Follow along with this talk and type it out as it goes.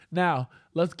Now,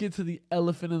 let's get to the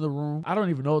elephant in the room. I don't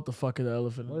even know what the fuck is the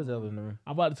elephant. What is the elephant in the room?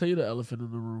 I'm about to tell you the elephant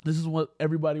in the room. This is what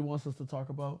everybody wants us to talk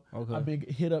about. Okay. I've been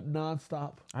hit up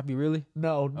nonstop. I be really?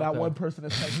 No, not Okay. one person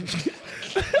has texted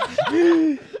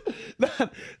me.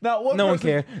 not one No one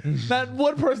person, cared. Not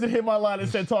one person hit my line and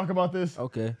said, talk about this.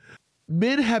 Okay.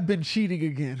 Men have been cheating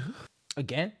again.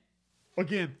 Again?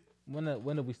 Again. When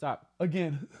did we stop?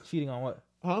 Again. Cheating on what?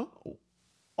 Huh?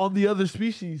 On the other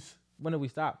species. When did we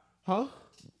stop? Huh?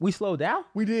 We slowed down?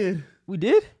 We did. We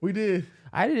did? We did.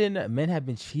 I didn't know. Men have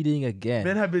been cheating again.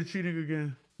 Men have been cheating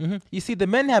again. Mm-hmm. You see, the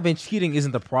men have been cheating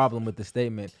isn't the problem with the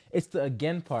statement. It's the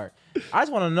again part. I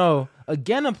just want to know,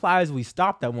 again implies we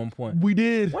stopped at one point. We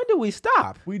did. When did we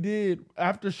stop? We did.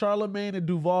 After Charlemagne and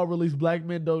Duval released Black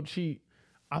Men Don't Cheat,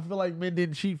 I feel like men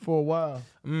didn't cheat for a while.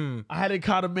 I hadn't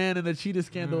caught a man in a cheating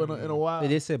scandal in a while. They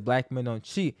did say black men don't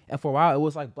cheat. And for a while, it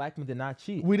was like black men did not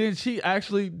cheat. We didn't cheat.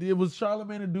 Actually, it was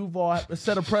Charlemagne and Duval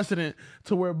set a precedent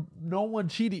to where no one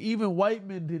cheated. Even white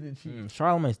men didn't cheat.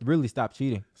 Charlemagne really stopped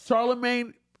cheating.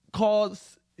 Charlemagne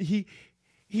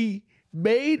he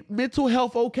made mental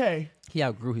health okay. He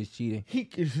outgrew his cheating.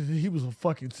 He was a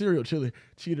fucking serial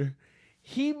cheater.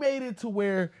 He made it to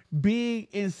where being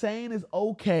insane is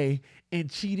okay and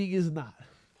cheating is not.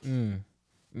 And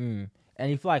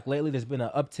you feel like lately there's been an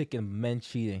uptick in men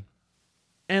cheating.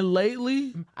 And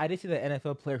lately, I did see the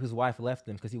NFL player whose wife left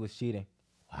him because he was cheating.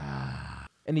 Wow.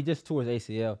 And he just tore his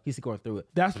ACL. He's going through it.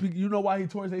 you know why he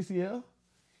tore his ACL?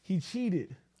 He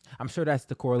cheated. I'm sure that's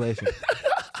the correlation.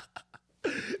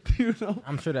 Do you know?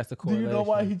 I'm sure that's the Do correlation. you know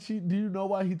why he cheated? Do you know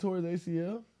why he tore his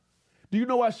ACL? Do you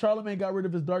know why Charlemagne got rid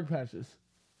of his dark patches?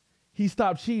 He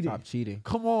stopped cheating. Stop cheating.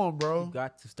 Come on, bro. You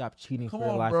got to stop cheating Come for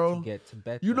your on, life bro. to get to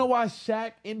better. You know why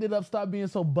Shaq ended up stop being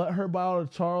so butthurt by all of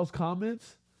Charles'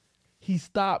 comments? He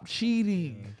stopped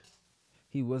cheating.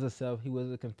 He was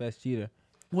a confessed cheater.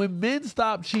 When men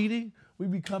stop cheating, we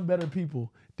become better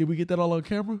people. Did we get that all on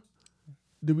camera?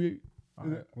 Did we? All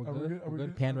right, we're Are we good. good? Are we We're good.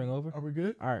 good? Pandering over. Are we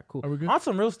good? All right, cool. Are we good? On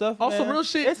some real stuff. On some man. real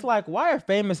shit. It's like, why are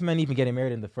famous men even getting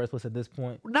married in the first place at this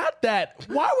point? Not that.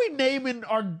 Why are we naming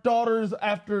our daughters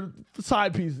after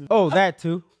side pieces? Oh, that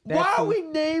too. That Why too. are we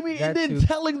naming That and then too.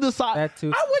 telling the side? That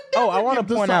too. I would never I want give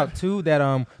to the point side. out too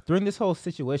that during this whole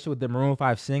situation with the Maroon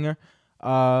 5 singer,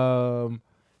 I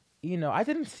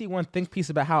didn't see one think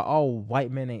piece about how all white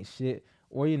men ain't shit.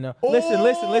 Or listen. No.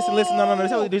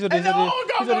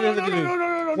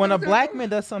 When a black man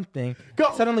does something,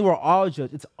 suddenly we're all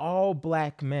judged. It's all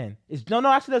black men.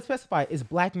 Actually, let's specify. It's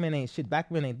black men ain't shit. Black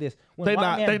men ain't this. When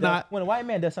a white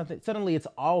man does something, suddenly it's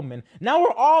all men. Now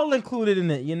we're all included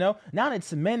in it. Now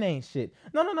it's men ain't shit.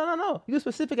 No. You were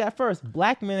specific at first.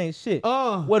 Black men ain't shit.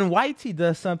 When whitey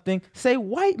does something, say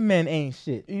white men ain't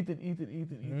shit.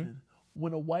 Ethan.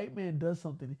 When a white man does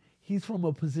something, he's from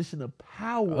a position of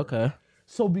power. Okay.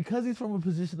 So because he's from a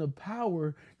position of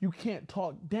power, you can't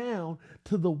talk down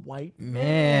to the white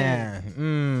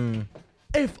Man.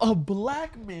 If a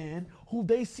black man who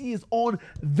they see is on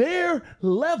their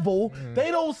level,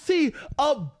 they don't see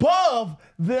above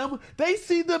them. They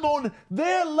see them on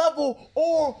their level,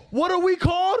 or what are we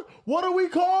called?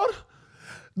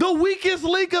 The weakest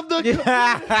link of the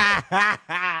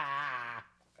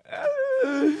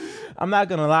I'm not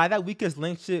gonna lie, that weakest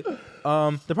link shit.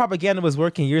 The propaganda was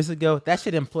working years ago. That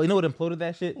shit imploded. You know what imploded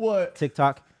that shit? What?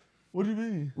 TikTok. What do you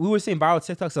mean? We were seeing viral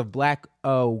TikToks of black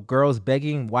girls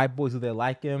begging white boys who they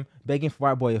like him, begging for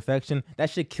white boy affection. That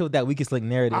shit killed that weakest link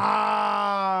narrative.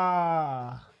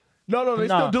 No, they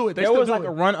still do it. There was like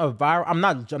a run of viral. I'm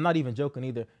not even joking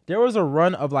either. There was a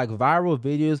run of like viral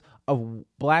videos of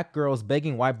black girls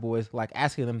begging white boys, like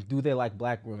asking them, do they like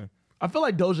black women? I feel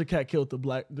like Doja Cat killed the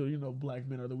black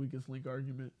men are the weakest link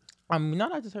argument. I mean,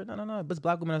 I just heard no, but it's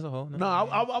black women as a whole. No,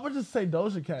 I would just say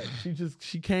Doja Cat.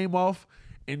 She came off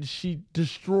and she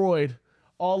destroyed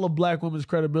all of black women's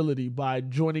credibility by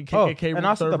joining KKK and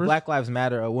also servers. the Black Lives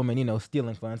Matter woman,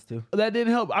 stealing funds too. That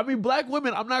didn't help. I mean, black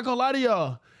women, I'm not gonna lie to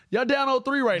y'all. Y'all down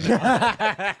 3 right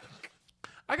now.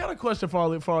 I got a question for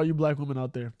all you black women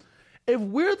out there. If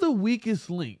we're the weakest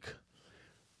link,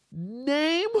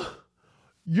 name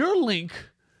your link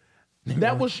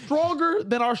that was stronger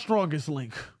than our strongest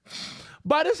link.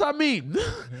 By this I mean, this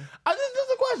is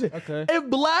a question. Okay.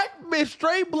 If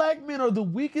straight black men are the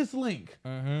weakest link,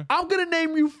 I'm gonna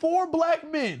name you 4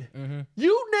 black men.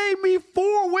 You name me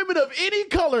 4 women of any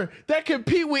color that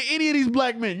compete with any of these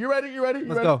black men. You ready?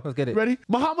 Let's go. Let's get it. Ready?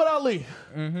 Muhammad Ali.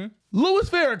 Louis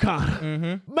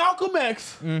Farrakhan, Malcolm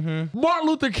X, Martin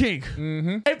Luther King.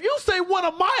 If you say one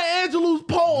of Maya Angelou's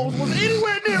poems was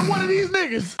anywhere near one of these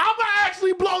niggas, I'm gonna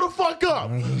actually blow the fuck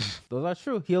up. Those are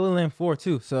true. He only named 4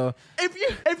 too. So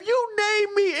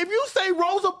If you say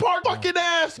Rosa Parks fucking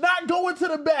ass, nah,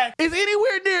 the back is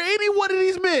anywhere near any one of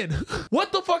these men.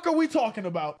 What the fuck are we talking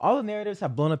about? All the narratives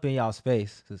have blown up in y'all's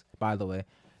face, by the way.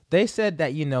 They said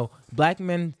that, black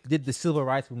men did the civil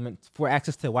rights movement for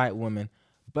access to white women.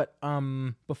 But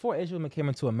before Asian women came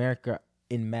into America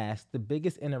in mass, the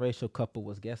biggest interracial couple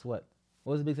was, guess what?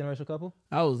 What was the biggest interracial couple?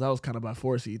 That was kind of by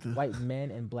force, Ethan. White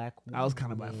men and black women. That was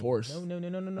kind of by force. No.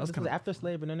 This was after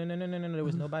slavery. No. There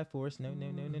was no by force. No.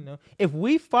 If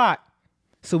we fought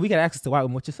so we got access to white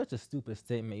women, which is such a stupid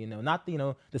statement, not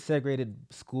the segregated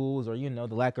schools or,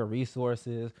 the lack of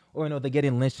resources or, they're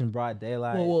getting lynched in broad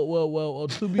daylight. Well,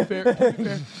 to be fair,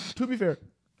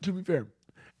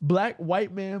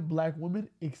 white man, black woman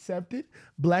accepted,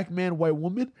 black man, white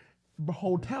woman, the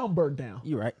whole town burned down.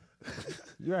 You're right.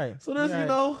 You're right. So there's,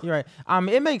 You're right.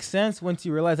 It makes sense once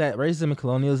you realize that racism and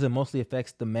colonialism mostly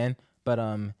affects the men, but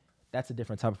that's a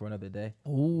different topic for another day.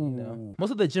 Ooh.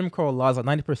 Most of the Jim Crow laws, like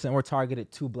 90%, were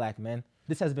targeted to black men.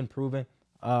 This has been proven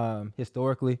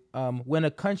historically. When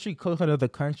a country goes to another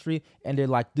country and they're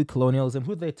like do colonialism,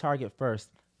 who do they target first?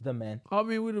 The men. I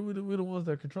mean, we're the ones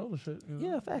that control the shit.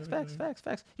 Yeah, facts. I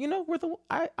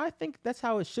think that's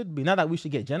how it should be. Not that we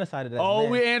should get genocided as men.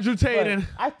 We Andrew Tate.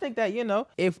 I think that,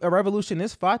 if a revolution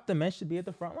is fought, the men should be at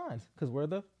the front lines because we're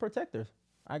the protectors.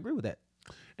 I agree with that.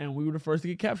 And we were the first to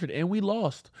get captured, and we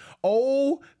lost.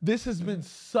 Oh, this has been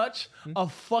such a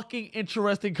fucking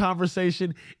interesting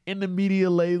conversation in the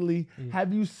media lately.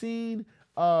 Have you seen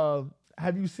the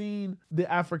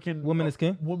African Woman is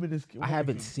King? Woman is King. I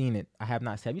haven't seen it. I have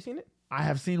not. Have you seen it? I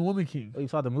have seen Woman King. Oh, you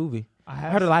saw the movie? I have.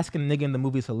 I heard a light-skinned nigga in the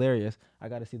movie is hilarious. I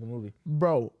got to see the movie.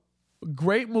 Bro,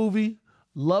 great movie.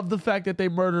 Love the fact that they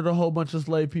murdered a whole bunch of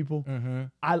slave people. Mm-hmm.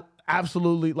 I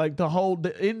absolutely like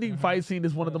the ending fight scene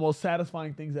is one of the most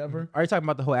satisfying things ever. Are you talking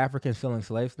about the whole African selling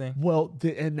slaves thing? Well,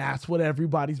 and that's what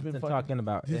everybody's been talking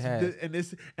about. This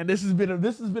has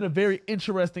been a very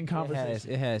interesting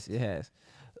conversation. It has.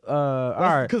 All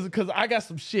right. Because I got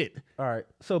some shit. All right.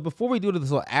 So before we do this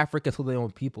whole Africa so they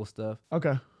own people stuff.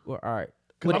 Okay. Well, all right.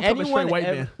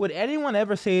 Would anyone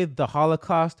ever say the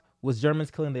Holocaust was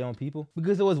Germans killing their own people?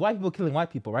 Because it was white people killing white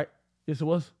people, right? Yes, it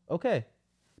was. Okay.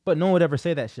 But no one would ever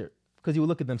say that shit because you would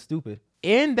look at them stupid.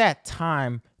 In that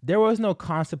time, there was no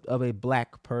concept of a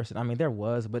black person. I mean, there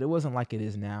was, but it wasn't like it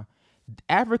is now.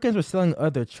 Africans were selling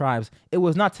other tribes. It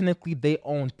was not technically their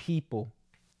own people.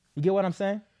 You get what I'm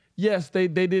saying? Yes, they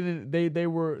didn't. They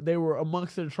were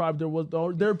amongst their tribe. There was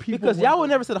their people. Because y'all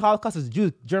would never say the Holocaust is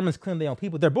Jews, Germans killing their own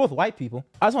people. They're both white people.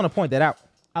 I just want to point that out.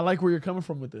 I like where you're coming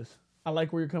from with this.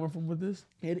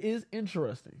 It is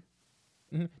interesting.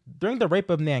 Mm-hmm. During the rape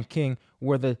of Nanking,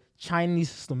 where the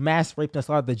Chinese mass raped and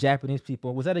slaughtered the Japanese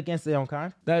people, was that against their own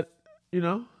kind?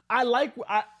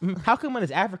 How come when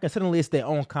it's African, suddenly it's their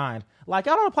own kind? Like,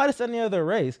 I don't apply this to any other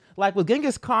race. Like, was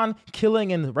Genghis Khan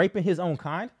killing and raping his own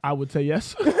kind? I would say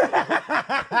yes.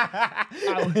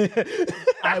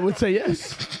 I would say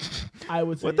yes.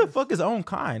 What the fuck is own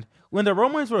kind? When the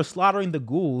Romans were slaughtering the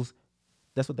Gauls,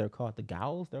 that's what they're called. The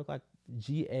Gauls? They're like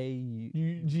G-A...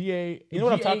 G-A... You know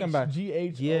what I'm talking about?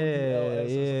 G-H...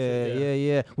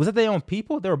 Yeah. Was that their own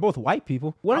people? They were both white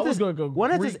people. When does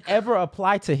this ever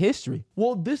apply to history?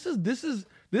 Well, this is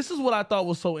what I thought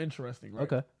was so interesting,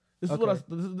 right? Okay. This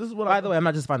is what By the way, I'm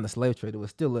not just finding the slave trade. It was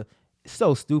still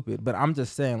so stupid, but I'm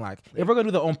just saying, like, if we're gonna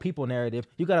do the own people narrative,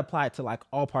 you gotta apply it to like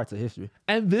all parts of history.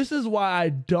 And this is why I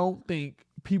don't think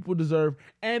people deserve.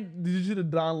 And did you see the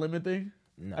Don Lemon thing?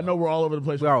 No. I know we're all over the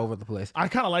place. We are all over the place. I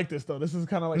kind of like this though. This is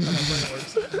kind of like how my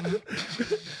brain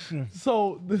works.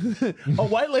 So a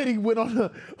white lady went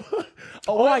on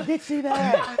I did see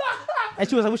that. And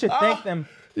she was like, we should thank them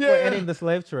for ending the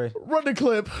slave trade. Run the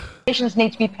clip. Nations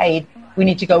need to be paid. We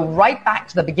need to go right back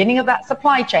to the beginning of that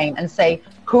supply chain and say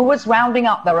who was rounding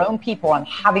up their own people and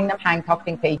having them handcuffed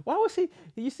and paid. Why was he?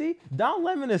 You see, Don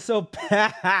Lemon is so he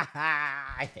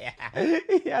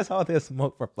has all this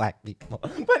smoke for black people,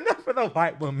 but not for the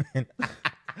white woman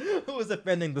who was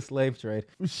offending the slave trade.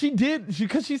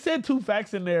 Because she said two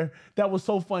facts in there that was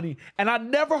so funny, and I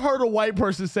never heard a white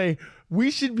person say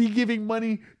we should be giving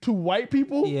money to white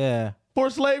people. Yeah. For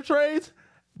slave trades.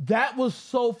 That was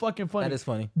so fucking funny. That is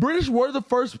funny. British were the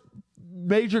first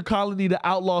major colony to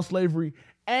outlaw slavery,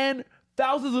 and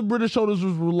thousands of British soldiers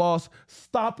were lost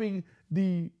stopping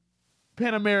the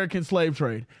Pan American slave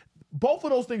trade. Both of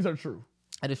those things are true.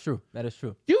 That is true.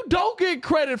 You don't get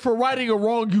credit for righting a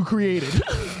wrong you created.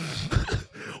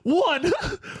 One,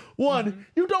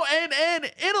 you don't, and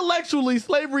intellectually,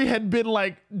 slavery had been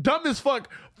like dumb as fuck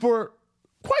for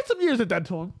quite some years at that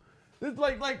time. It's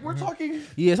like we're talking.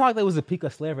 Yeah, it's not like there was a peak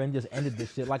of slavery and just ended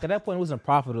this shit. Like at that point, it wasn't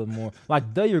profitable anymore. Like,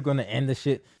 you're gonna end the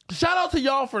shit. Shout out to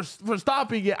y'all for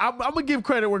stopping it. I'm gonna give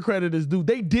credit where credit is due.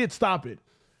 They did stop it.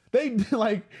 They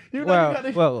like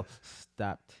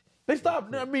stopped. They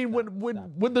stopped. I mean,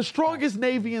 when the strongest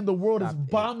navy in the world is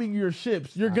bombing your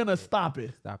ships, you're gonna stop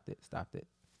it. Stopped it.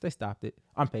 They stopped it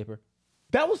on paper.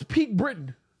 That was peak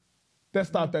Britain. That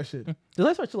stopped that shit. The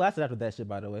last what you lasted after that shit,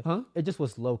 by the way. Huh? It just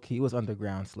was low key. It was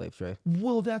underground slave trade.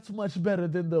 Well, that's much better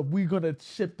than we're gonna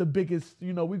ship the biggest.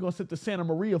 We're gonna ship the Santa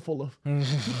Maria full of.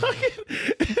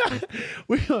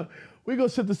 we gonna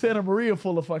ship the Santa Maria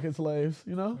full of fucking slaves.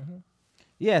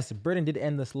 Yes, Britain did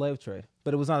end the slave trade,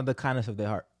 but it was out of the kindness of their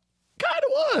heart. God,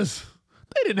 it was.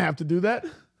 They didn't have to do that.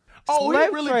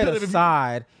 Slave trade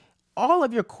aside, all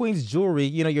of your queen's jewelry,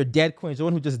 your dead queens, the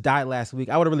one who just died last week,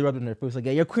 I would have really rubbed it in their face. Like,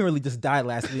 yeah, your queen really just died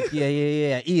last week.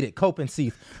 Yeah. Eat it. Cope and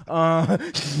seethe.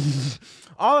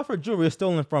 All of her jewelry is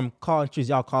stolen from countries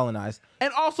y'all colonized.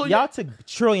 And also, y'all took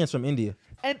trillions from India.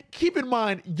 And keep in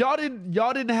mind, y'all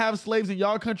didn't have slaves in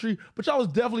y'all country, but y'all was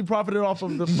definitely profiting off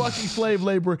of the fucking slave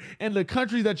labor in the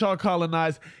countries that y'all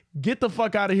colonized. Get the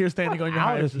fuck out of here standing on your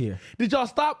highest. Did y'all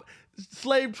stop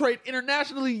slave trade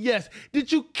internationally? Yes.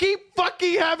 Did you keep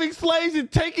fucking having slaves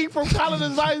and taking from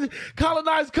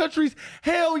colonized countries?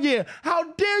 Hell yeah. How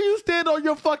dare you stand on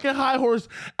your fucking high horse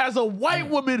as a white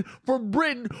woman from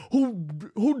Britain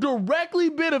who directly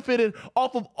benefited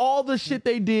off of all the shit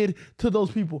they did to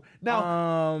those people.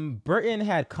 Now, Britain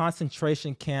had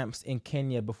concentration camps in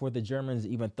Kenya before the Germans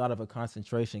even thought of a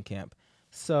concentration camp.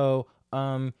 So,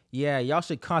 yeah, y'all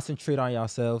should concentrate on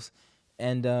yourselves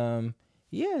and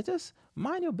yeah, just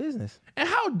mind your business. And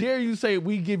how dare you say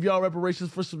we give y'all reparations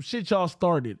for some shit y'all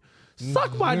started?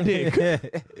 Suck my dick.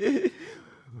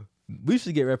 We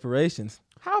should get reparations.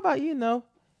 How about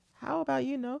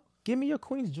give me your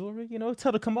queen's jewelry, tell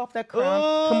her to come off that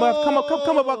crown. Come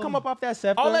up off that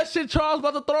scepter. All that shit Charles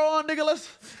about to throw on, nigga. Let's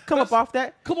come up off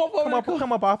that. Come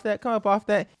up off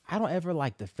that. I don't ever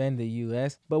defend the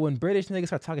US, but when British niggas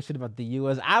start talking shit about the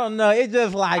US, I don't know. It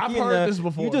just I've heard this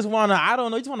before. You just wanna,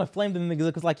 you just wanna flame them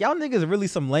niggas because y'all niggas are really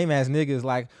some lame ass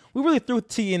niggas. We really threw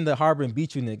tea in the harbor and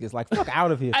beat you niggas. Fuck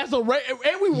out of here. And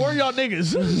we were y'all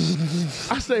niggas.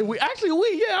 I say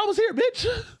I was here, bitch.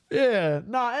 Yeah,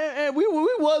 and we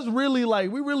was really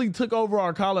we really took over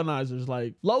our colonizers.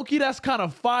 Low-key, that's kind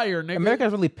of fire, nigga.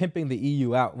 America's really pimping the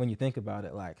EU out when you think about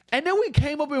it. And then we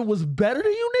came up and was better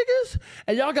than you niggas,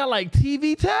 and y'all got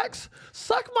TV tax.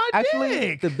 Suck my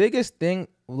dick. The biggest thing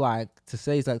to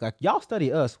say is y'all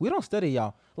study us. We don't study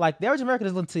y'all. The average American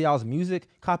doesn't listen to y'all's music,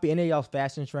 copy any of y'all's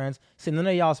fashion trends, say none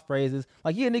of y'all's phrases.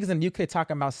 Niggas in the UK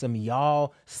talking about some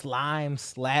y'all, slime,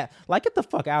 slap. Get the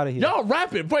fuck out of here. Y'all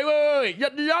rapping. Wait.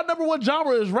 Y'all number one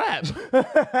genre is rap.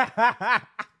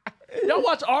 Y'all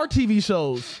watch our TV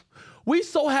shows. We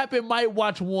so happen might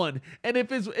watch one, and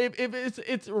if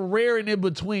it's rare and in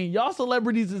between, y'all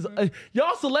celebrities is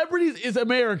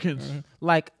Americans.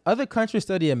 Other countries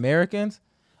study Americans.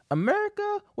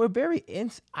 America, we're very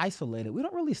isolated. We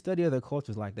don't really study other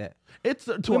cultures like that.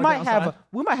 We might have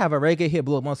a reggae hit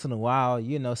blow up once in a while.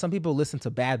 Some people listen to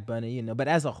Bad Bunny. But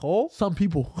as a whole, some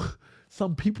people.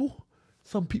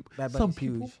 Bad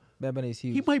Bunny's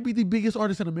huge. He might be the biggest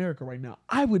artist in America right now.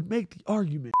 I would make the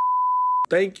argument.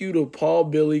 Thank you to Paul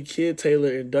Billy, Kid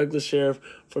Taylor, and Douglas Sheriff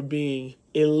for being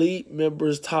elite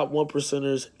members, top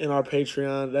 1%ers in our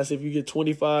Patreon. That's if you get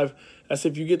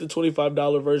the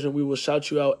 $25 version, we will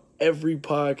shout you out every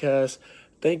podcast.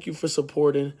 Thank you for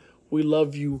supporting. We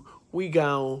love you. We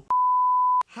gone.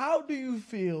 How do you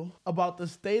feel about the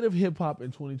state of hip hop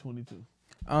in 2022?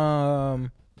 All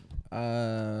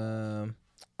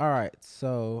right.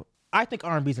 So I think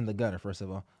R&B's in the gutter, first of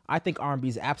all. I think R&B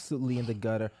is absolutely in the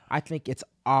gutter. I think it's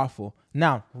awful.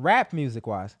 Now, rap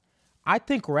music-wise, I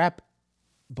think rap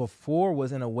before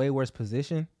was in a way worse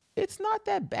position. It's not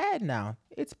that bad now.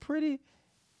 It's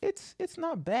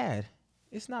not bad.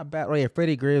 It's not bad. Oh yeah,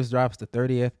 Freddie Gibbs drops the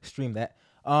 30th. Stream that.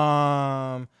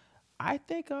 I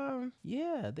think the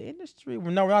industry,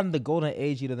 we're not in the golden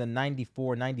age either, the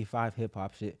 94, 95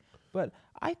 hip-hop shit. But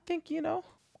I think,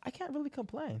 I can't really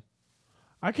complain.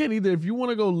 I can't either. If you want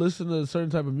to go listen to a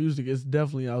certain type of music, it's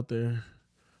definitely out there.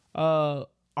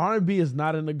 R&B is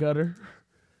not in the gutter.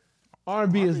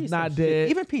 R&B is not dead. Shit.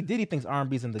 Even P. Diddy thinks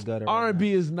R&B's in the gutter.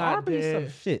 R&B is not R&B dead.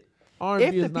 is some shit. R&B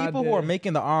if the people who are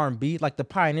making the R&B, the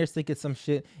pioneers, think it's some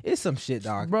shit, it's some shit,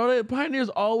 dog. Bro, the pioneers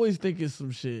always think it's some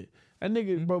shit. That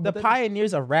nigga, bro. The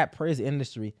pioneers of rap praise the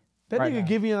industry. That right nigga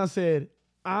Giveon said,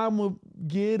 "I'ma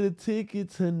get a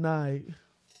ticket tonight,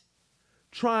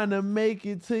 trying to make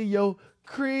it to your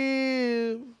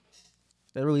crib."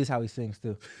 That really is how he sings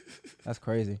too. That's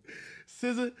crazy.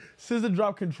 SZA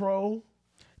dropped Control.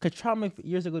 Control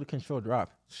years ago. The Control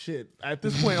drop. Shit. At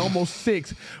this point, almost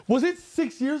 6. Was it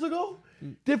 6 years ago?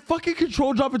 Did fucking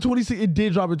Control drop in 2016? It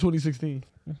did drop in 2016.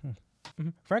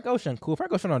 Frank Ocean, cool.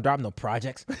 Frank Ocean don't drop no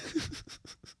projects.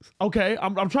 Okay,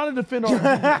 I'm trying to defend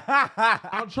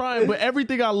I'm trying, but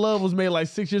everything I love was made like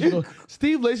 6 years ago.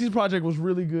 Steve Lacy's project was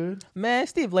really good. Man,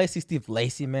 Steve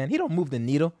Lacy, man. He don't move the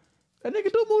needle. That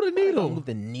nigga don't move the needle. Don't move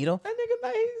the needle.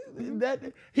 That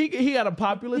nigga, he got a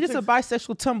popular. He's just a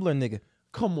bisexual Tumblr nigga.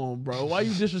 Come on, bro. Why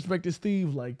you disrespecting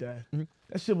Steve like that?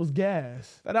 That shit was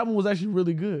gas. That album was actually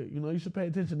really good. You know, you should pay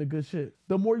attention to good shit.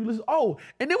 The more you listen. Oh,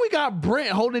 and then we got Brent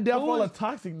holding it down for all the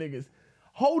toxic niggas.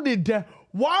 Holding it down.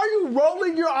 Why are you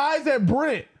rolling your eyes at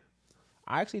Brent?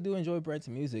 I actually do enjoy Brent's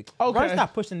music. Okay. Brent's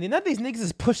not pushing none of these niggas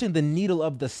is pushing the needle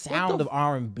of the sound of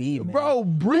R&B, man. Bro,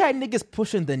 we had niggas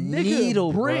pushing the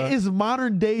needle, Brent is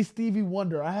modern day Stevie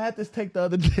Wonder. I had this take the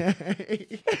other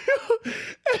day.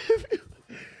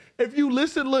 If you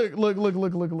listen, look. What's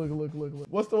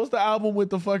the album with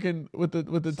the fucking with the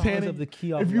Songs tanning of the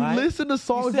Key of If you Life? listen to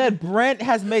songs, You said Brent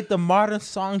has made the modern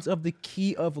songs of the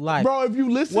Key of Life. bro. If you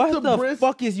listen What to the Brent's,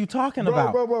 fuck is you talking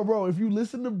about? bro. If you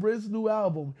listen to Brent's new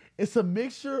album, it's a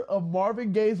mixture of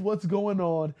Marvin Gaye's "What's Going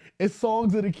On" and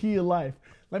songs of the Key of Life.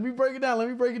 Let me break it down.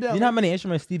 You know how many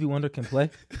instruments Stevie Wonder can play?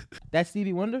 That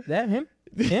Stevie Wonder? That him?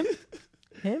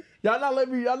 Y'all not let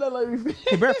me.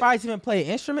 Can Brent Faiyaz even play an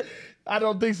instrument? I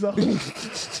don't think so.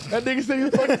 That nigga said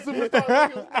he's fucking superstar when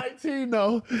he was 19,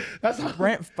 though. That's how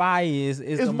Brent Faiyaz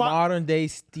is the modern day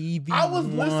Stevie Wonder. I was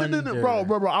listening to, bro.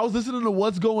 I was listening to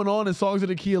What's Going On and Songs of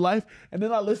the Key of Life, and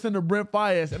then I listened to Brent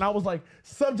Faiyaz, and I was like,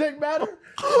 subject matter?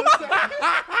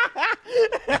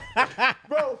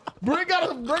 Bro, Brent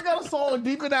got a song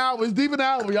deep in the album. It's deep in the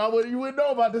album, y'all. You wouldn't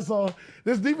know about this song.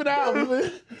 This deep in the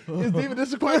album. It's deep in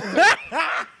this quite.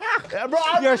 Bro,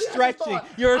 You're stretching.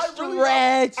 You're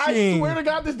stretching. I swear to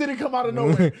God, this didn't come out of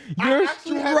nowhere. You're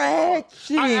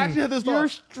stretching. I actually had this thought. You're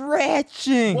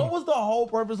stretching. What was the whole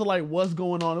purpose of like What's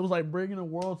Going On? It was like bringing the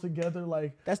world together.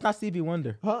 Like that's not Stevie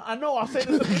Wonder. Huh? I know. I said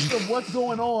it's a mix of What's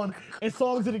Going On and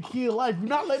Songs of the Key of Life. You're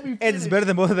not letting me finish. And it's better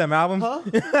than both of them albums.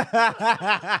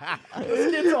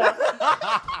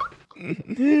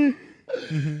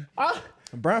 Huh?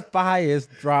 Brent Faiyaz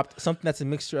dropped something that's a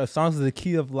mixture of Songs of the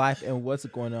Key of Life and What's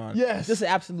Going On. Yes. Just an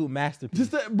absolute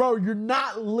masterpiece. Bro, you're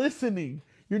not listening.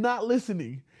 We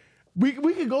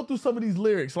can go through some of these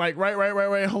lyrics. Like,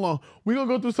 right. Hold on. We're going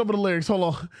to go through some of the lyrics.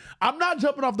 Hold on. I'm not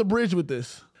jumping off the bridge with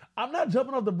this.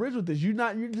 You're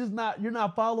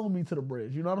not following me to the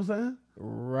bridge. You know what I'm saying?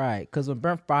 Right. Because when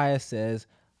Brent Faiyaz says,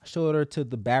 I showed her to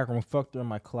the back room, fucked her in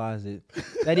my closet,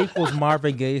 that equals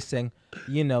Marvin Gaye saying,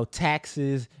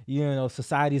 taxes,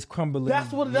 society's crumbling.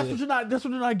 That's what you're not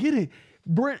getting.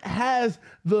 Brent has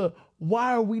the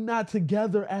why are we not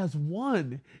together as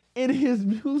one in his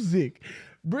music.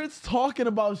 Brent's talking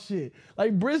about shit.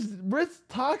 Like Brent's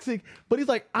toxic, but he's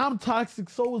like, I'm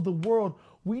toxic, so is the world.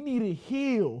 We need to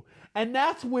heal. And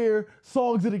that's where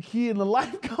Songs of the Key in the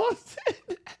Life comes in.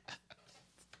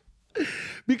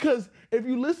 Because if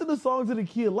you listen to Songs of the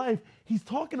Key of Life, he's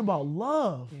talking about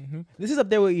love. Mm-hmm. This is up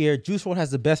there with your Juice WRLD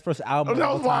has the best first album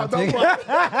of all time. Juice got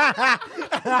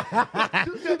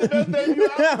the best debut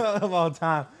album of all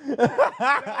time.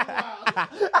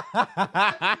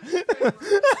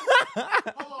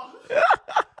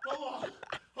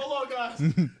 Hold on, guys.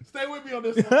 Stay with me on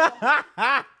this one.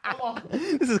 Hold on.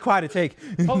 This is quite a take.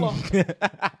 Hold on.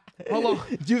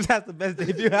 Juice has the best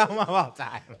debut album of all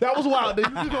time. That was wild.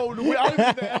 I don't even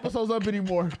get the episodes up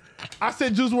anymore. I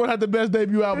said Juice WRLD had the best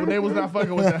debut album. They was not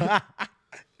fucking with that.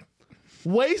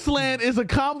 Wasteland is a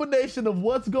combination of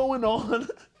What's Going On.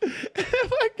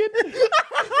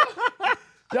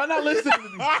 Y'all not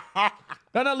listening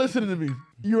to me.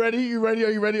 You ready? Are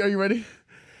you ready?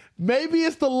 Maybe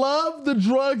it's the love, the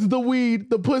drugs, the weed,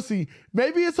 the pussy.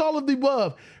 Maybe it's all of the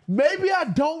above. Maybe I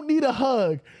don't need a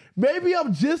hug. Maybe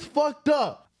I'm just fucked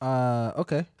up.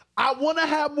 Okay. I want to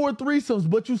have more threesomes,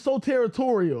 but you so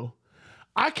territorial.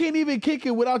 I can't even kick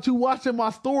it without you watching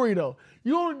my story, though.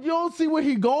 You don't see where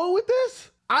he going with this?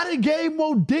 I done gave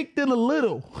more dick than a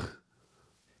little.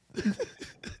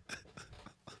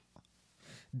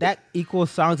 That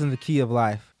equals Songs in the Key of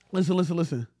Life.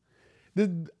 Listen.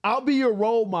 I'll be your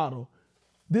role model.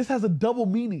 This has a double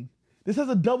meaning.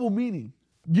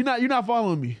 You're not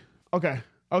following me. Okay.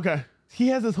 He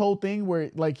has this whole thing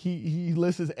where like he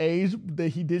lists his age that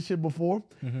he did shit before.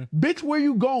 Mm-hmm. Bitch, where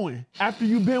you going after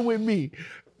you been with me?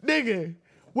 Nigga,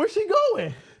 where's she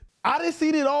going? I done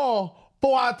seen it all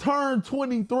before I turned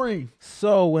 23.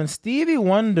 So when Stevie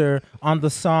Wonder on the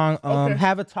song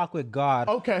Have a Talk with God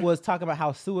was talking about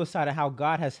how suicide and how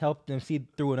God has helped him see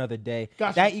through another day,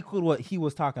 that equaled what he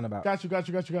was talking about. Got you.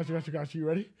 You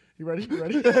ready? You ready?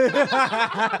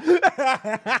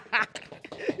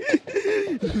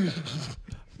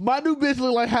 My new bitch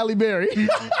look like Halle Berry.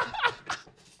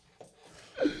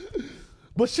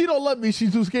 But she don't love me.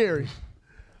 She's too scary.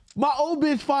 My old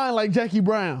bitch fine like Jackie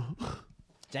Brown.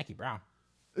 Jackie Brown.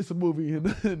 It's a movie in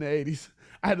the 80s.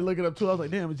 I had to look it up too. I was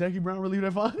like, damn, is Jackie Brown really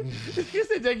that fine? You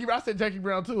said Jackie Brown. I said Jackie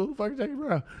Brown too. Who the fuck is Jackie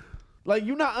Brown? Like,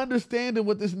 you're not understanding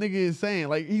what this nigga is saying.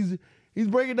 Like, he's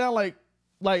breaking down like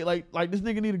this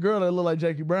nigga need a girl that look like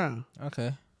Jackie Brown.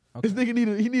 Okay. This nigga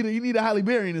need a Halle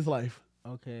Berry in his life.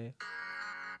 Okay.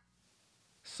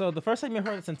 So the first time you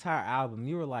heard this entire album,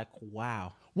 you were like,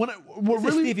 wow. What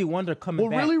really Stevie Wonder coming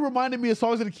back. What really reminded me of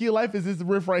Songs of the Key of Life is this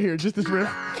riff right here. Just this riff.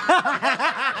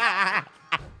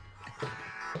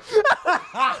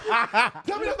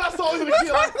 Tell me that's not Songs of the Key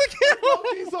of Life.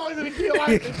 Songs of the Key of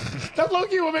Life. That's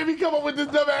low-key what made me come up with this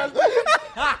dumbass.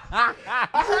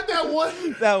 I heard that one.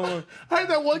 I heard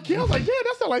that one kid. I was like, yeah,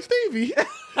 that sounds like Stevie.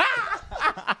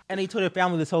 And he told your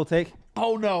family this whole take?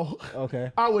 Oh, no.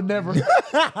 Okay. I would never.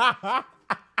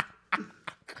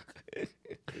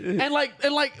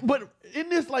 But in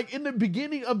this, like, in the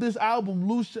beginning of this album,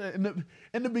 Lucia,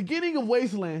 in the beginning of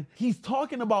Wasteland, he's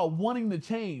talking about wanting to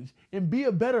change and be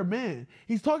a better man.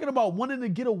 He's talking about wanting to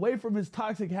get away from his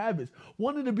toxic habits,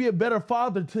 wanting to be a better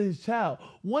father to his child,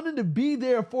 wanting to be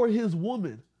there for his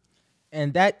woman.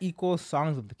 And that equals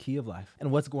Songs of the Key of Life and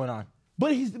what's going on.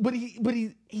 But he's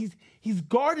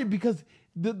guarded because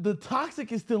the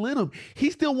toxic is still in him. He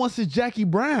still wants his Jackie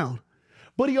Brown.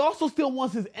 But he also still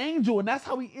wants his Angel, and that's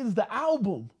how he ends the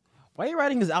album. Why are you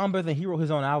writing his album better than he wrote his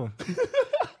own album?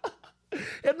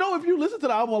 And no, if you listen to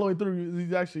the album all the way through,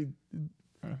 he's actually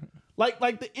like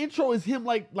the intro is him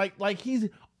like he's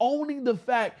owning the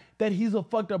fact that he's a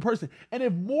fucked up person. And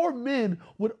if more men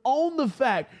would own the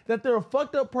fact that they're a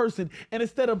fucked up person, and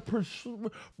instead of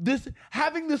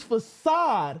having this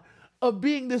facade of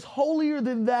being this holier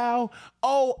than thou,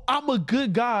 oh, I'm a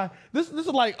good guy. This is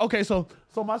like, okay, so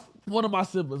one of my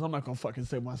siblings, I'm not gonna fucking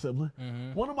say my sibling.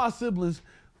 Mm-hmm. One of my siblings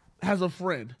has a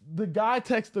friend. The guy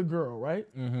texts the girl, right?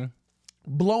 Mm-hmm.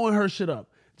 Blowing her shit up.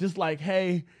 Just like,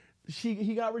 hey,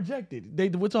 he got rejected. They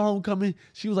went to homecoming.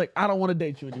 She was like, I don't want to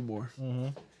date you anymore. Mm-hmm.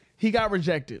 He got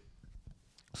rejected.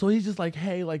 So he's just like,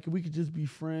 hey, like, we could just be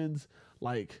friends.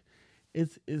 Like,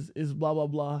 it's blah, blah,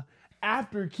 blah.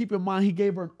 After, keep in mind, he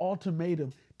gave her an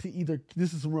ultimatum to either,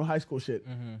 this is some real high school shit,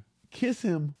 kiss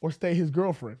him or stay his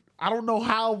girlfriend. I don't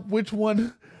know which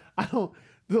one, I don't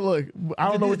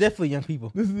know. Definitely young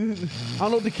people. I don't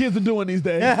know what the kids are doing these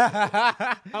days.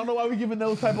 I don't know why we're giving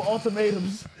those type of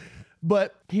ultimatums.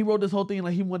 But he wrote this whole thing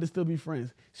like he wanted to still be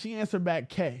friends. She answered back,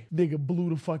 K. Nigga blew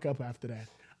the fuck up after that.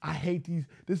 I hate these.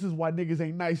 This is why niggas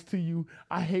ain't nice to you.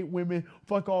 I hate women.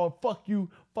 Fuck you.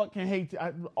 Fucking hate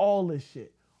all this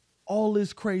shit. All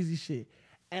this crazy shit.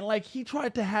 And like he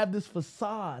tried to have this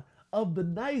facade of the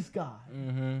nice guy.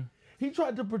 Mm-hmm. He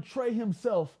tried to portray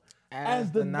himself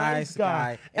as the nice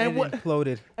guy. And what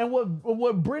imploded. And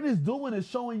what Brit is doing is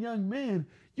showing young men,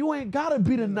 you ain't gotta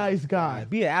be the nice guy.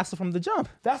 Be an asshole from the jump.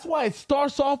 That's why it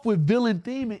starts off with villain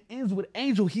theme and ends with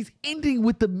Angel. He's ending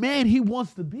with the man he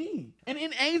wants to be. And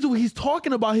in Angel, he's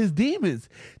talking about his demons.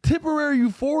 Temporary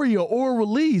euphoria or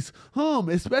release.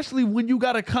 Especially when you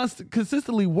gotta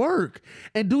consistently work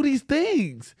and do these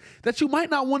things that you might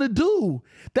not want to do.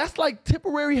 That's like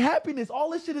temporary happiness. All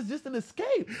this shit is just an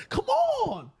escape. Come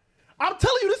on. I'm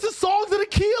telling you, this is Songs of the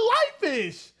Key of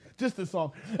Life-ish. Just this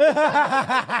song.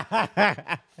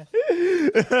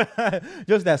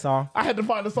 Just that song. I had to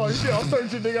find the song. Shit, I was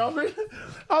searching, nigga. I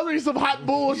was reading some hot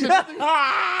bullshit.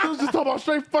 I was just talking about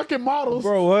straight fucking models.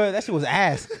 Bro, what? That shit was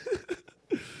ass.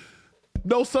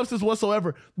 No substance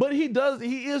whatsoever. But he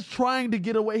is trying to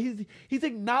get away. He's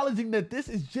acknowledging that this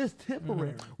is just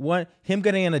temporary. Him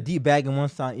getting in a deep bag in one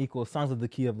song equals Songs of the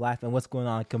Key of Life and what's going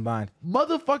on combined.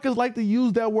 Motherfuckers like to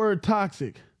use that word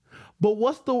toxic. But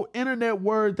what's the internet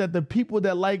word that the people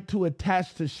that like to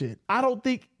attach to shit? I don't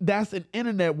think that's an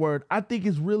internet word. I think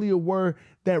it's really a word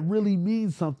that really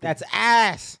means something. That's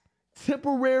ass.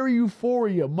 Temporary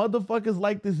euphoria. Motherfuckers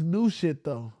like this new shit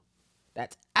though.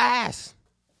 That's ass.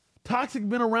 Toxic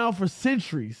been around for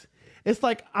centuries. It's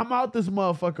like I'm out this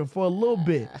motherfucker for a little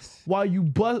bit while you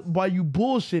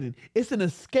bullshitting. It's an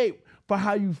escape for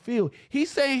how you feel. He's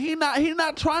saying he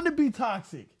not trying to be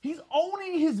toxic. He's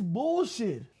owning his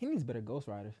bullshit. He needs better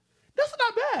ghostwriters. That's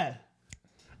not bad.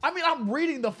 I mean, I'm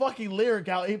reading the fucking lyric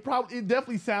out. It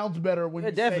definitely sounds better when you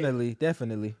say it.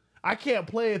 Definitely. I can't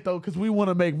play it though because we want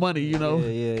to make money, you know.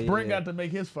 Brent got to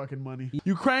make his fucking money.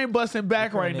 Ukraine busting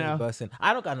back right now.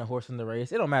 I don't got no horse in the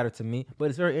race. It don't matter to me, but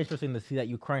it's very interesting to see that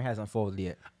Ukraine hasn't folded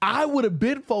yet. I would have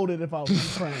been folded if I was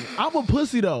Ukraine. I'm a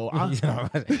pussy though.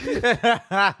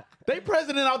 They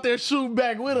president out there shooting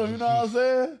back with him. You know what I'm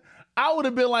saying? I would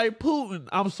have been like, Putin,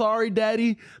 I'm sorry,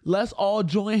 daddy. Let's all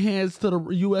join hands to the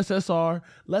USSR.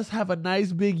 Let's have a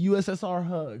nice big USSR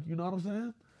hug. You know what I'm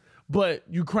saying? But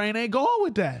Ukraine ain't going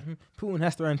with that. Putin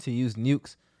has threatened to use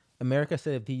nukes. America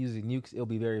said if he uses nukes, it'll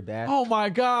be very bad. Oh my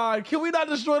God. Can we not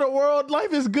destroy the world?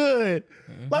 Life is good.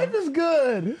 Life is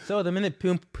good. So the minute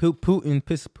Putin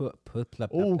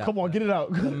oh, come on, get it out.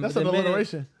 That's an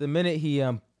alliteration. The minute he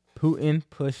Putin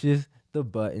pushes the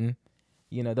button,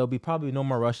 you know, there'll be probably no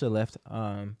more Russia left.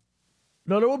 No,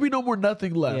 there will be no more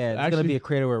nothing left. Yeah, it's going to be a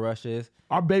crater where Russia is.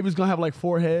 Our baby's going to have like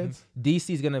 4 heads.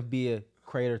 DC's going to be a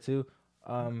crater too.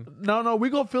 No, we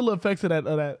going to feel the effects of that.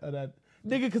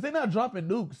 Nigga, because they're not dropping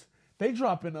nukes. They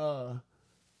dropping,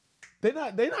 they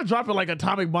not dropping like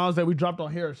atomic bombs that we dropped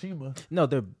on Hiroshima. No,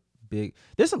 they're big.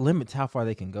 There's a limit to how far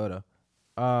they can go though.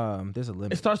 There's a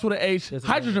limit. It starts with an H.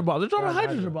 Hydrogen bombs. They're dropping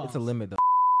hydrogen bombs. It's a limit though.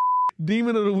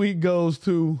 Demon of the week goes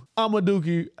to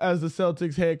Amaduki as the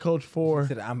Celtics head coach for.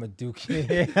 Said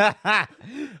Amaduki.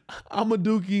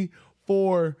 Amaduki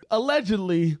for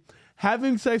allegedly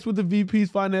having sex with the VP's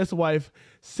finance wife,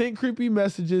 sent creepy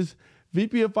messages.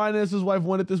 VP of Finance's wife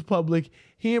wanted this public.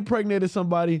 He impregnated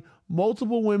somebody,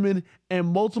 multiple women, and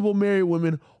multiple married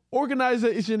women.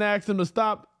 Organization asked him to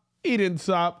stop. He didn't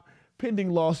stop.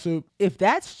 Pending lawsuit. If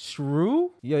that's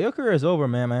true, your career is over,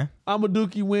 man.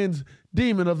 Amaduki wins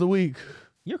Demon of the Week.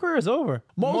 Your career is over.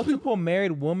 Multiple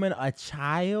married woman, a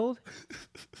child.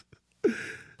 The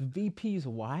VP's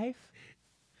wife?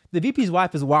 The VP's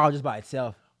wife is wild just by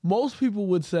itself. Most people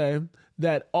would say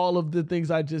that all of the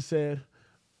things I just said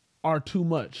are too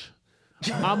much.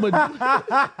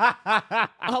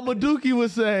 Amaduki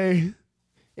would say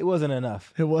it wasn't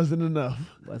enough. It wasn't enough.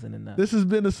 This has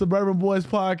been the Suburban Boys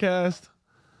podcast.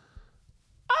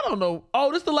 I don't know.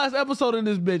 Oh, this is the last episode in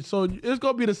this bitch, so it's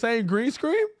gonna be the same green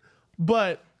screen,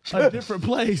 but a different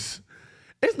place.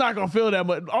 It's not gonna feel that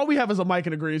much. All we have is a mic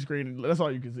and a green screen, and that's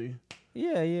all you can see.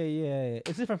 Yeah.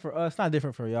 It's different for us. It's not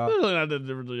different for y'all. It's really not that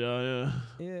different to y'all,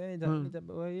 yeah.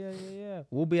 Yeah.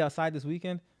 We'll be outside this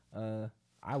weekend. I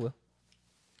will.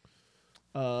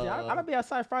 I'm gonna be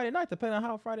outside Friday night, depending on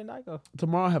how Friday night go.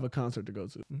 Tomorrow I have a concert to go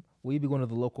to. Will you be going to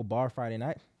the local bar Friday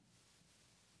night?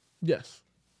 Yes.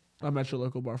 I'm at your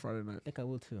local bar Friday night. I think I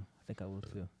will too.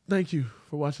 Thank you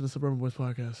for watching the Suburban Boys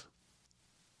podcast.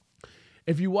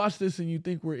 If you watch this and you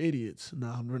think we're idiots,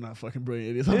 we're not fucking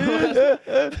brilliant idiots. I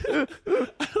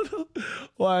don't know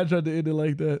why I tried to end it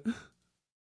like that.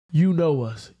 You know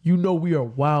us. You know we are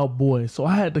wild boys. So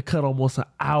I had to cut almost an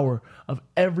hour of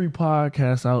every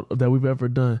podcast out that we've ever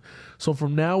done. So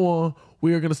from now on,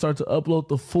 we are going to start to upload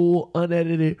the full,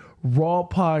 unedited, raw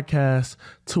podcast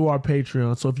to our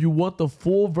Patreon. So if you want the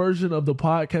full version of the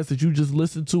podcast that you just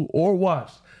listened to or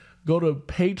watched, go to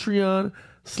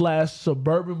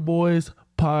Patreon/Suburban Boys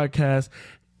Podcast.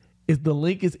 The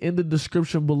link is in the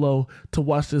description below to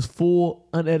watch this full,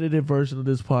 unedited version of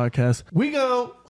this podcast. We go.